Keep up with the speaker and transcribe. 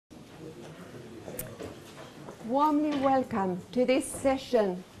warmly welcome to this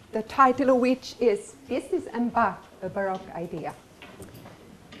session, the title of which is Business and Bach, a Baroque Idea.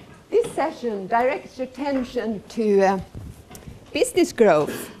 This session directs attention to business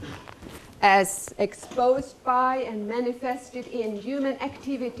growth as exposed by and manifested in human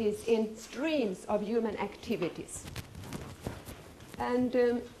activities, in streams of human activities.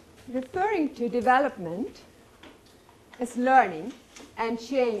 And referring to development as learning and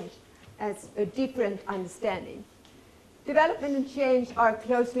change as a different understanding. Development and change are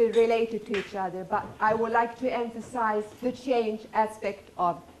closely related to each other, but I would like to emphasize the change aspect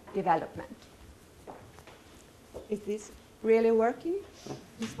of development. Is this really working,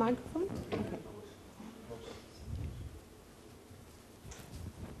 this microphone? Okay.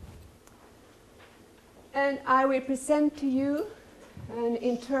 And I will present to you an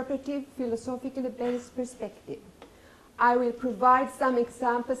interpretive, philosophically based perspective. I will provide some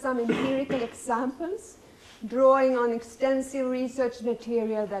examples, some empirical examples, drawing on extensive research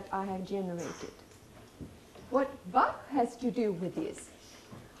material that I have generated. What Bach has to do with this,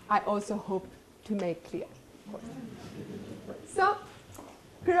 I also hope to make clear. So,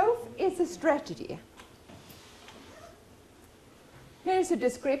 growth is a strategy. Here's a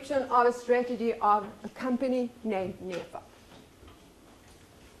description of a strategy of a company named NEFA.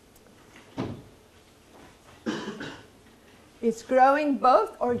 It's growing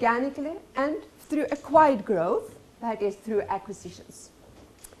both organically and through acquired growth, that is, through acquisitions.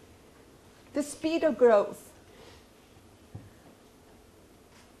 The speed of growth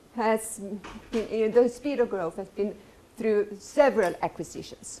has been through several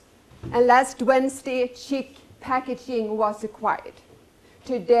acquisitions. And last Wednesday, Chic Packaging was acquired.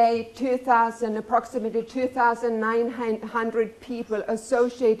 Today, approximately 2,900 people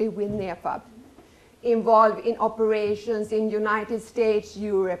associated with NEFAB, involved in operations in United States,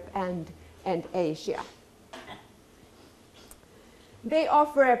 Europe, and Asia. They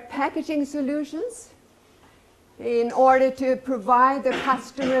offer packaging solutions in order to provide the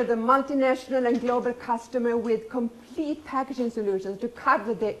customer, the multinational and global customer, with complete packaging solutions to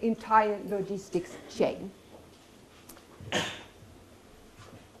cover the entire logistics chain.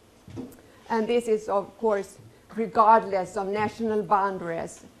 And this is, of course, regardless of national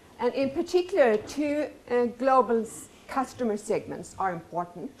boundaries. And in particular, two global customer segments are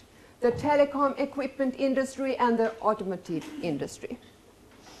important: the telecom equipment industry and the automotive industry.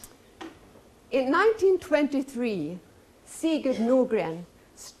 In 1923, Sigurd Nordgren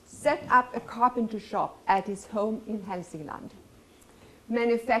set up a carpenter shop at his home in Hälsingland,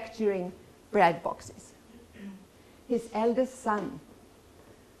 manufacturing bread boxes. His eldest son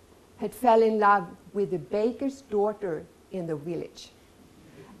had fell in love with the baker's daughter in the village,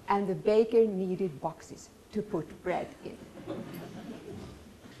 and the baker needed boxes to put bread in.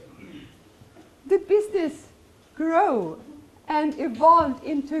 The business grew and evolved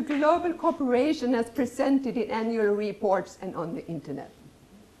into global cooperation as presented in annual reports and on the internet.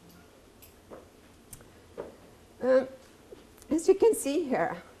 As you can see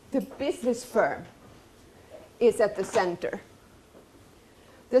here, the business firm is at the center.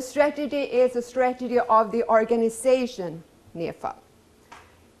 The strategy is a strategy of the organization, NEFA.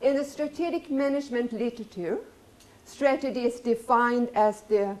 In the strategic management literature, strategy is defined as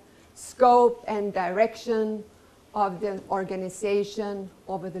the scope and direction of the organization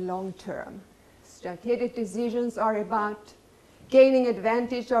over the long term. Strategic decisions are about gaining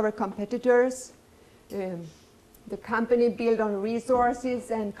advantage over competitors. The company built on resources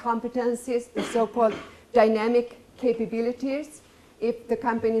and competencies, the so-called dynamic capabilities, if the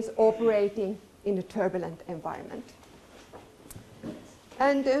company is operating in a turbulent environment.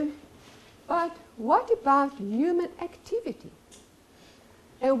 And, but what about human activity?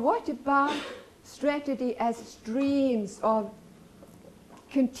 And what about strategy as streams of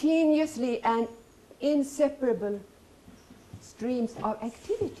continuously and inseparable streams of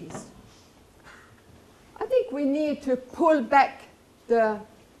activities? I think we need to pull back the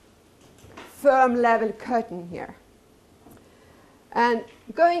firm level curtain here. And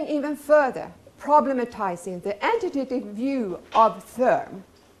going even further, problematizing the entitative view of firm,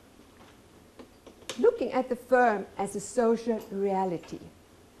 looking at the firm as a social reality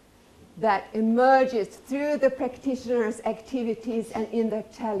that emerges through the practitioner's activities and in their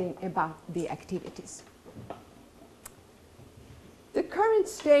telling about the activities. The current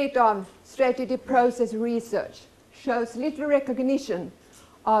state of strategy process research shows little recognition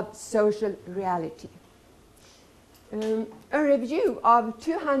of social reality. A review of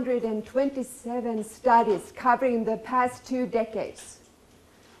 227 studies covering the past 2 decades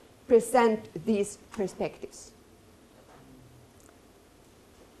present these perspectives.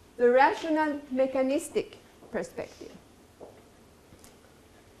 The rational mechanistic perspective.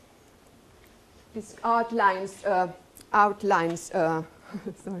 This outlines a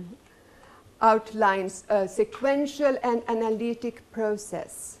sequential and analytic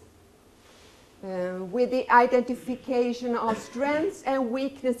process with the identification of strengths and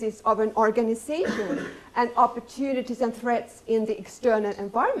weaknesses of an organization and opportunities and threats in the external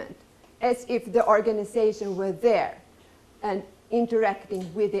environment, as if the organization were there and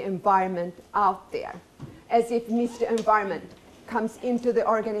interacting with the environment out there, as if Mr. Environment comes into the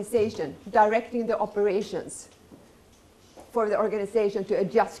organization, directing the operations for the organization to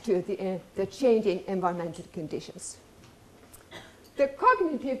adjust to the changing environmental conditions. The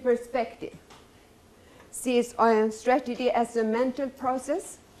cognitive perspective sees strategy as a mental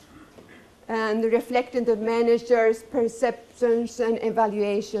process and reflecting the manager's perceptions and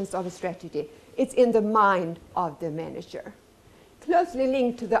evaluations of a strategy. It's in the mind of the manager. Closely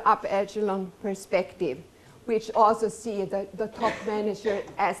linked to the upper echelon perspective, which also see the top manager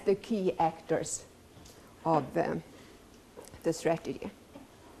as the key actors of the strategy.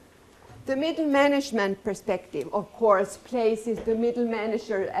 The middle management perspective, of course, places the middle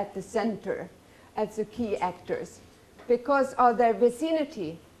manager at the center as the key actors because of their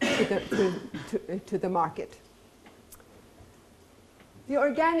vicinity to the market. The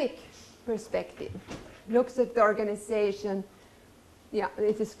organic perspective looks at the organization.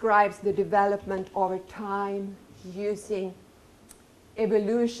 It describes the development over time using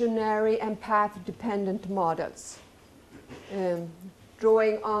evolutionary and path-dependent models,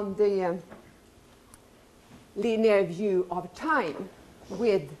 drawing on the linear view of time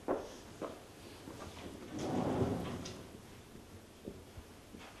with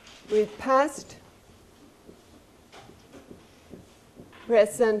past,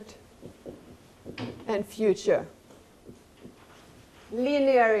 present, and future,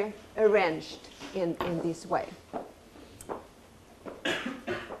 linearly arranged in this way.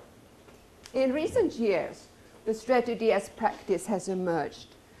 In recent years, the strategy as practice has emerged,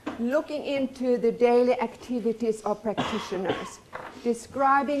 looking into the daily activities of practitioners,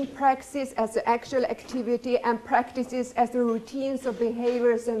 describing praxis as the actual activity and practices as the routines of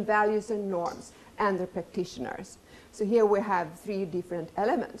behaviors and values and norms and the practitioners. So here we have three different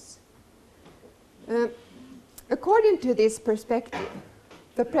elements. According to this perspective,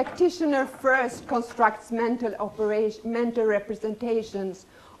 the practitioner first constructs mental representations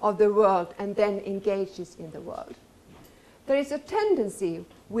of the world and then engages in the world. There is a tendency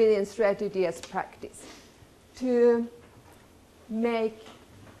within strategy as practice to make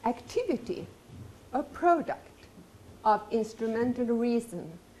activity a product of instrumental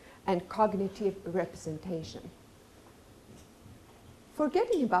reason and cognitive representation,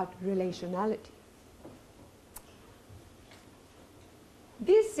 forgetting about relationality.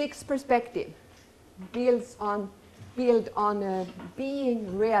 This sixth perspective builds on a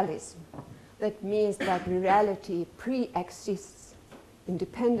being realism. That means that reality pre-exists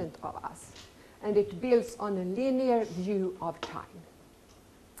independent of us, and it builds on a linear view of time.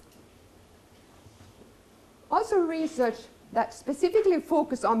 Also, research that specifically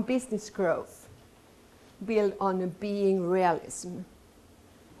focus on business growth build on a being realism,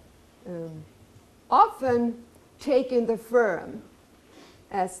 often taking the firm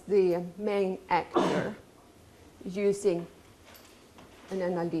as the main actor using an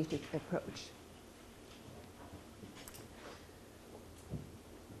analytic approach.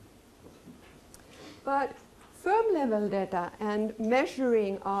 But firm-level data and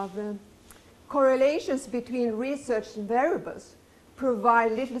measuring of correlations between research variables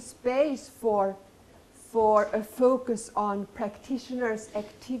provide little space for a focus on practitioners'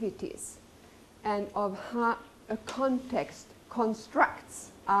 activities and of how a context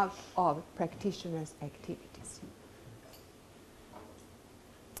constructs out of practitioners' activities.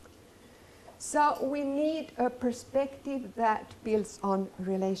 So we need a perspective that builds on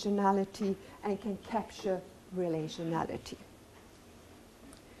relationality and can capture relationality.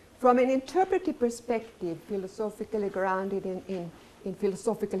 From an interpretive perspective, philosophically grounded in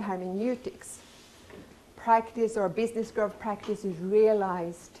philosophical hermeneutics, practice or business growth practice is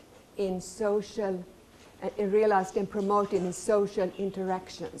realized in realized and promoted in social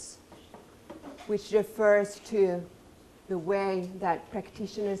interactions, which refers to the way that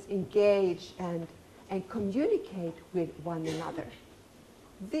practitioners engage and communicate with one another.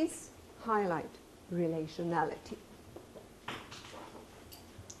 This highlights relationality.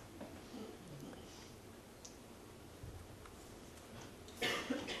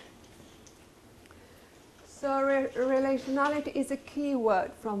 So relationality is a key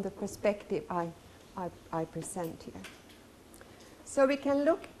word from the perspective I present here. So we can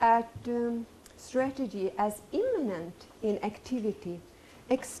look at strategy as immanent in activity,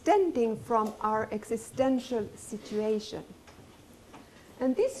 extending from our existential situation.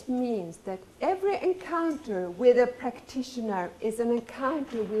 And this means that every encounter with a practitioner is an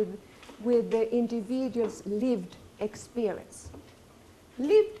encounter with the individual's lived experience.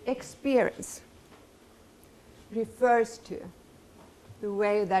 Lived experience refers to the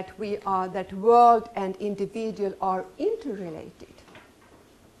way that that world and individual are interrelated,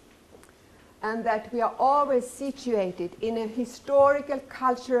 and that we are always situated in a historical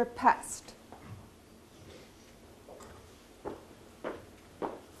cultural past.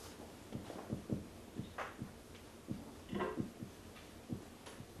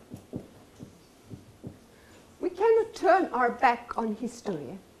 We cannot turn our back on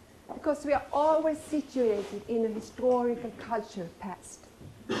history because we are always situated in a historical cultural past.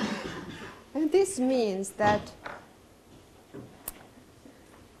 And this means that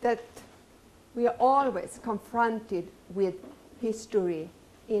we are always confronted with history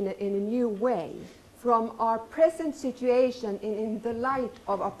in a new way, from our present situation, in the light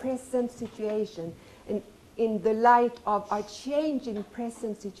of our present situation, and in the light of our changing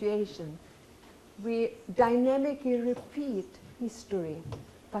present situation. We dynamically repeat history,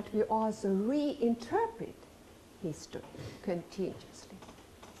 but we also reinterpret history continuously.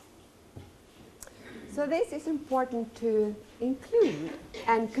 So this is important to include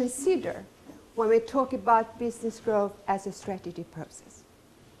and consider when we talk about business growth as a strategy process.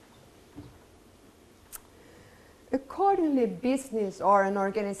 Accordingly, business or an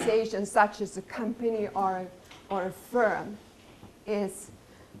organization such as a company or a firm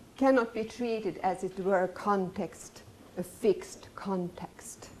cannot be treated as it were a fixed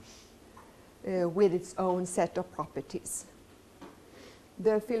context with its own set of properties.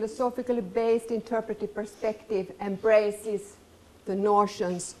 The philosophically based interpretive perspective embraces the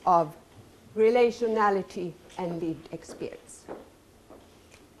notions of relationality and lived experience.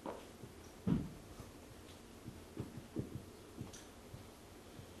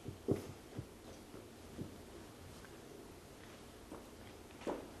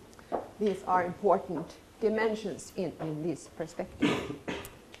 These are important dimensions in this perspective.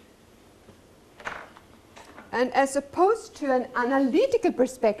 And as opposed to an analytical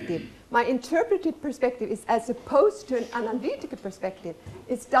perspective, my interpretive perspective is as opposed to an analytical perspective.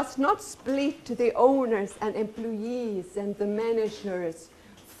 It does not split the owners and employees and the managers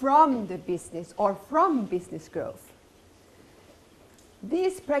from the business or from business growth.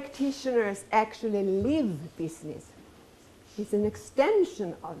 These practitioners actually live business. It's an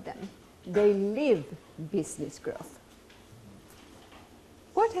extension of them. They live business growth.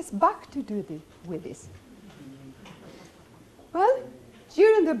 What has Bach to do with this? Well,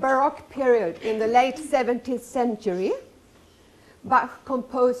 during the Baroque period in the late 17th century, Bach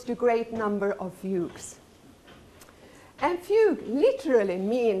composed a great number of fugues. And fugue literally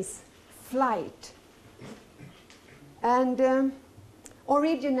means flight, and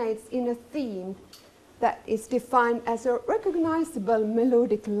originates in a theme that is defined as a recognizable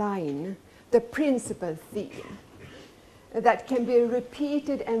melodic line, the principal theme, that can be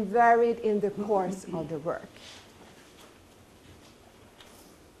repeated and varied in the course of the work.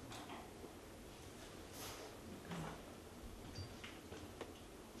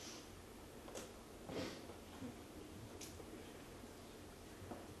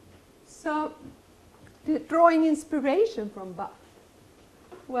 So, drawing inspiration from Bach,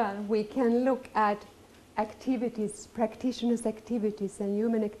 well, we can look at activities, practitioners' activities and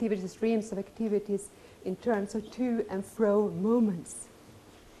human activities, streams of activities in terms of to and fro movements,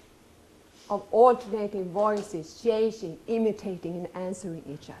 of alternating voices, changing, imitating, and answering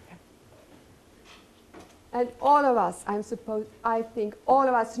each other. And all of us, I think all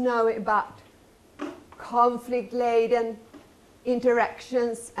of us know about conflict-laden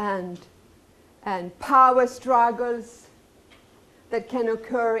interactions and power struggles that can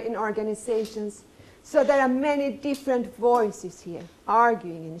occur in organizations. So there are many different voices here,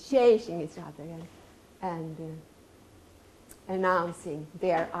 arguing and changing each other and announcing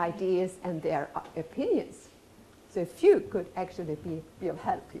their ideas and their opinions. So a few could actually be of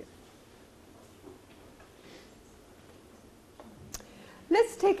help here.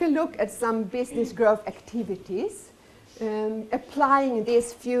 Let's take a look at some business growth activities applying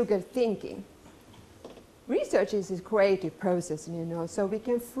this fugal thinking. Research is a creative process, so we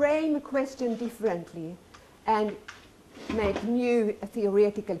can frame a question differently and make new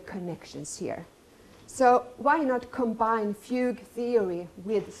theoretical connections here. So why not combine fugue theory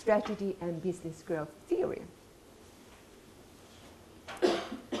with strategy and business growth theory?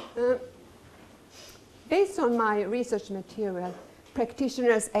 Based on my research material,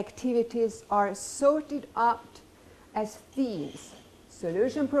 practitioners' activities are sorted out as themes: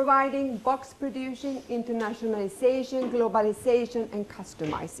 solution providing, box producing, internationalization, globalization, and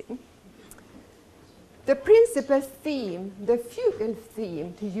customizing. The principal theme, the focal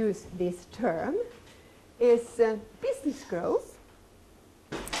theme, to use this term, is business growth,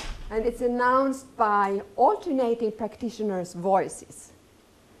 and it's announced by alternating practitioners' voices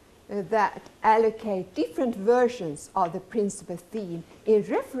that allocate different versions of the principal theme in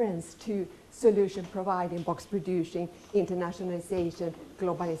reference to solution providing, box producing, internationalization,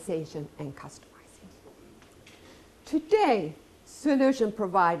 globalization, and customizing. Today, solution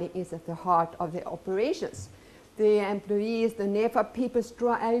providing is at the heart of the operations. The employees, the NEFA people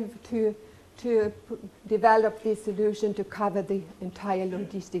strive to develop this solution to cover the entire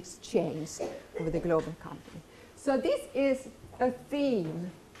logistics chains of the global company. So this is a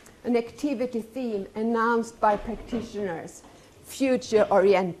theme, an activity theme announced by practitioners,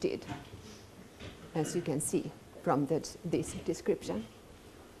 future-oriented, as you can see from this description.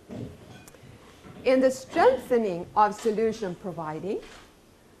 In the strengthening of solution providing,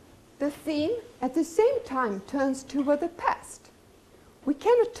 the theme at the same time turns toward the past. We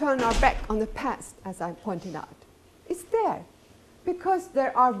cannot turn our back on the past, as I pointed out. It's there because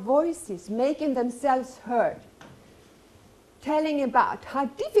there are voices making themselves heard, telling about how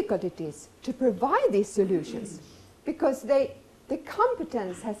difficult it is to provide these solutions, because the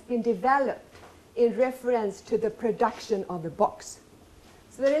competence has been developed in reference to the production of the box.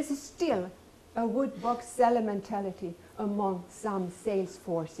 So there is still a wood box seller mentality among some sales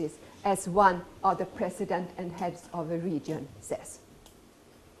forces, as one of the president and heads of a region says.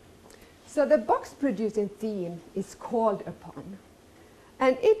 So the box producing theme is called upon,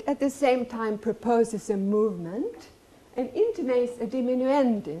 and it at the same time proposes a movement and intimates a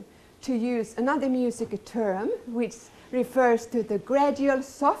diminuendo, to use another musical term which refers to the gradual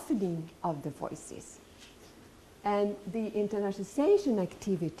softening of the voices. And the internationalization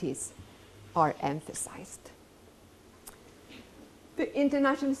activities are emphasized. The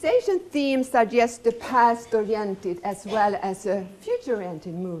internationalization theme suggests the past-oriented as well as a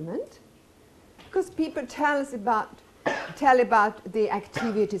future-oriented movement, because people tell about the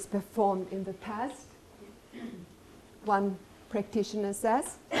activities performed in the past. One practitioner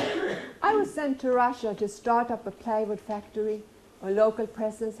says, I was sent to Russia to start up a plywood factory. A local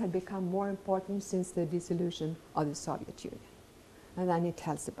presence had become more important since the dissolution of the Soviet Union. And then he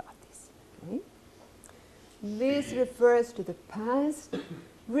tells about this. Okay? This refers to the past,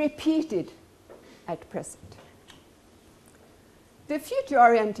 repeated at present. The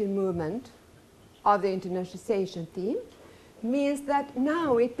future-oriented movement of the internationalization theme means that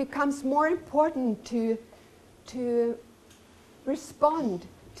now it becomes more important to respond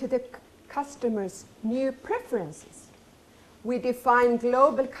to the customer's new preferences. We define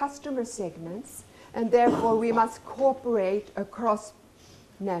global customer segments, and therefore we must cooperate across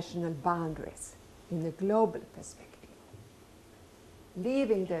national boundaries in the global perspective,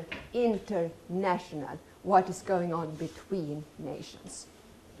 leaving the international, what is going on between nations.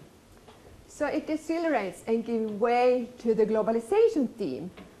 So it decelerates and gives way to the globalization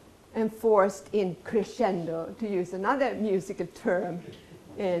theme, enforced in crescendo, to use another musical term,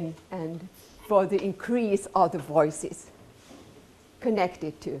 and for the increase of the voices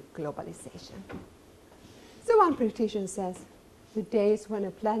connected to globalization. So one practitioner says, the days when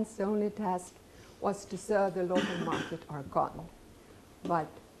a plant's only task was to serve the local market are gone. But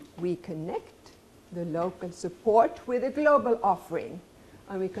we connect the local support with a global offering.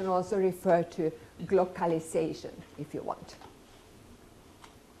 And we can also refer to glocalization if you want.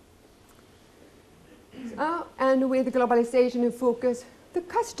 So, and with globalization in focus, the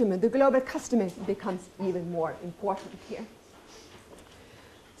customer, the global customer, becomes even more important here.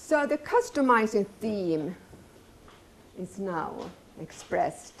 So the customizing theme is now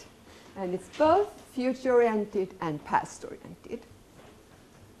expressed, and it's both future-oriented and past-oriented.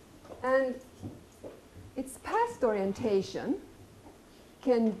 And its past orientation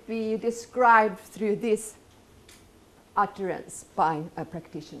can be described through this utterance by a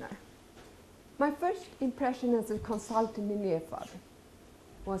practitioner. My first impression as a consultant in NEFA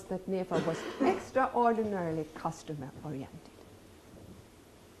was that NEFA was extraordinarily customer-oriented.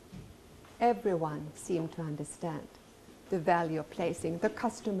 Everyone seemed to understand the value of placing the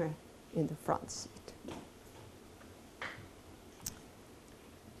customer in the front seat.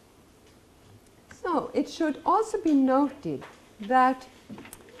 So it should also be noted that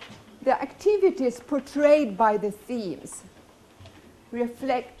the activities portrayed by the themes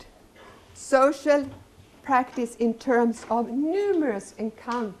reflect social practice in terms of numerous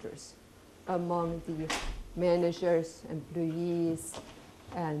encounters among the managers, employees,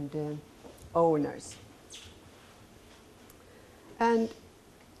 and owners. And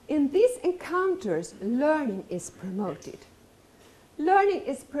in these encounters, learning is promoted. Learning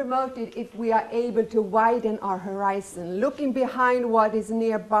is promoted if we are able to widen our horizon, looking behind what is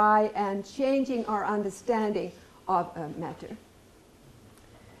nearby and changing our understanding of a matter.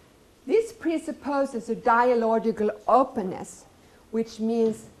 This presupposes a dialogical openness, which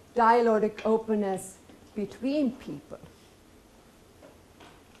means dialogic openness between people.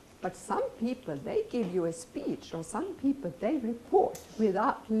 But some people, they give you a speech, or some people, they report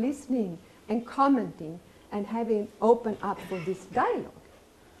without listening and commenting and having opened up for this dialogue.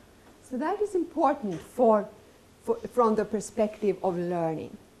 So that is important from the perspective of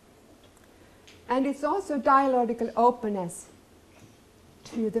learning. And it's also dialogical openness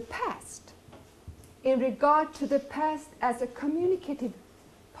to the past, in regard to the past as a communicative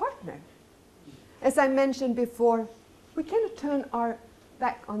partner. As I mentioned before, we cannot turn our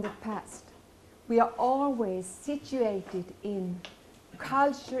back on the past. We are always situated in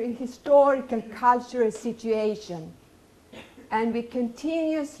culture, in historical cultural situation, and we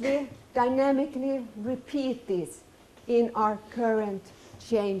continuously, dynamically repeat this in our current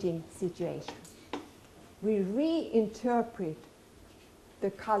changing situation. We reinterpret the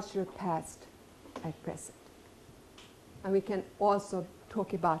cultural past at present. And we can also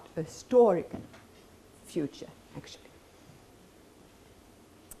talk about a historical future, actually.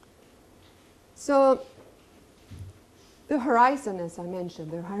 So the horizon, as I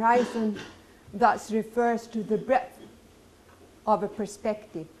mentioned, the horizon thus refers to the breadth of a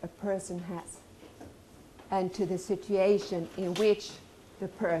perspective a person has and to the situation in which the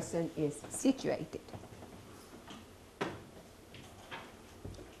person is situated.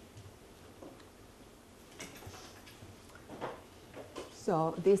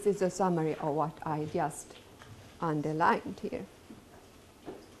 So this is a summary of what I just underlined here.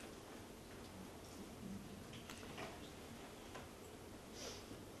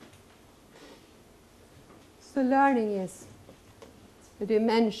 So learning is a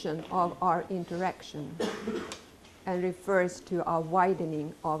dimension of our interaction and refers to our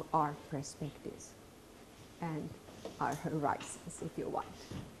widening of our perspectives and our horizons, if you want.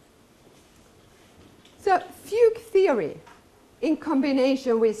 So fugue theory, in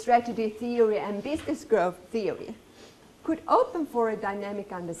combination with strategy theory and business growth theory, could open for a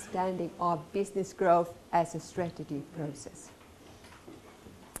dynamic understanding of business growth as a strategy process.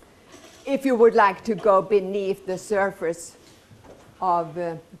 If you would like to go beneath the surface of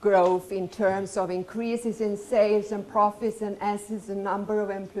growth in terms of increases in sales and profits and assets and number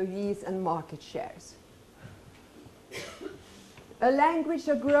of employees and market shares. A language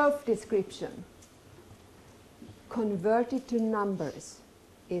of growth description converted to numbers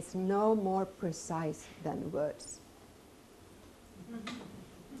is no more precise than words.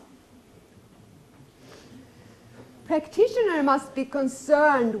 Practitioner must be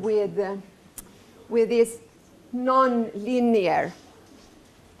concerned with this non-linear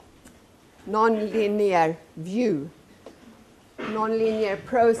view, non-linear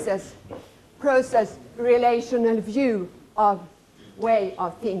process relational view of way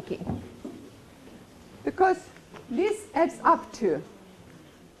of thinking. Because this adds up to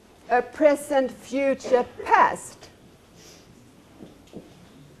a present, future, past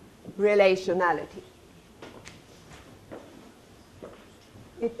relationality.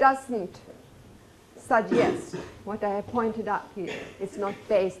 It doesn't suggest, what I have pointed out here, it's not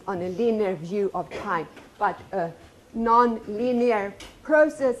based on a linear view of time, but a non-linear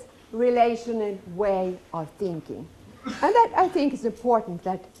process, relational way of thinking. And that, I think, is important,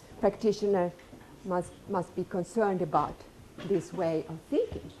 that practitioners must be concerned about this way of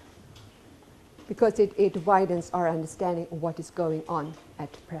thinking, because it widens our understanding of what is going on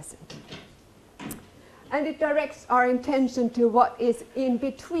at present. And it directs our attention to what is in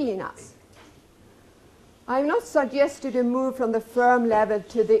between us. I have not suggested a move from the firm level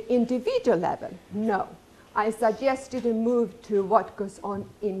to the individual level. No. I suggested a move to what goes on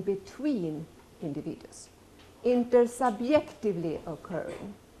in between individuals, intersubjectively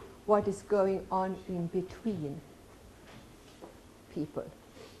occurring, what is going on in between people.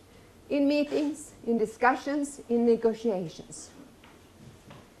 In meetings, in discussions, in negotiations.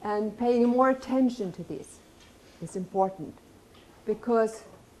 And paying more attention to this is important, because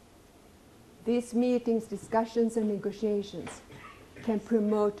these meetings, discussions, and negotiations can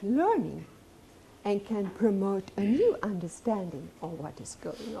promote learning and can promote a new understanding of what is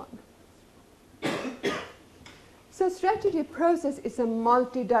going on. So strategy process is a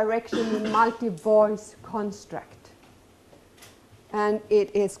multi-directional, multi-voice construct. and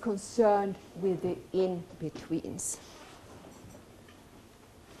it is concerned with the in-betweens.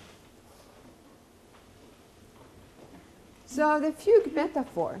 So the fugue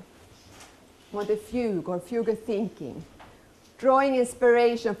metaphor, or the fugue or fugue thinking, drawing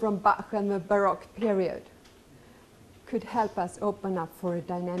inspiration from Bach and the Baroque period, could help us open up for a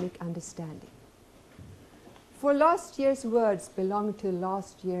dynamic understanding. For last year's words belong to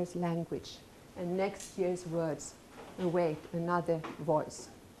last year's language, and next year's words await another voice,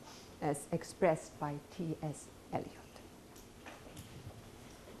 as expressed by T.S. Eliot.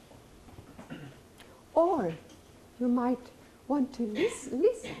 Or you might want to listen.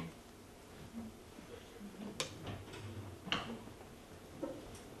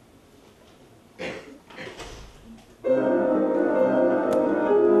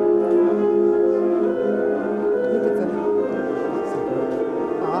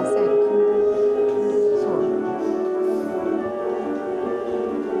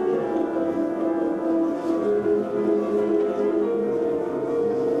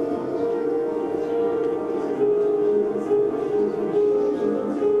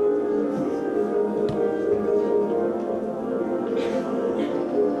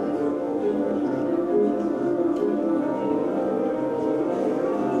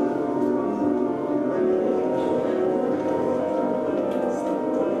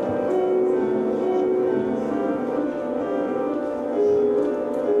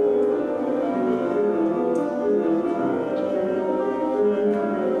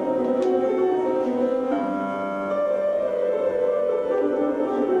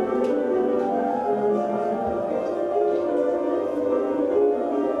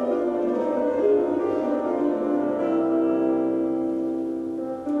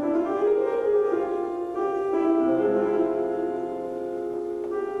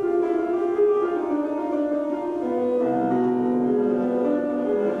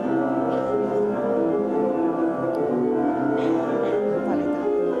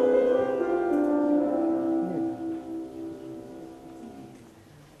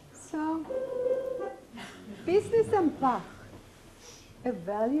 Business and Bach, a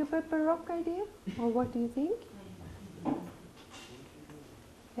valuable Baroque idea, or what do you think?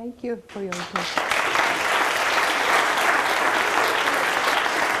 Thank you for your attention.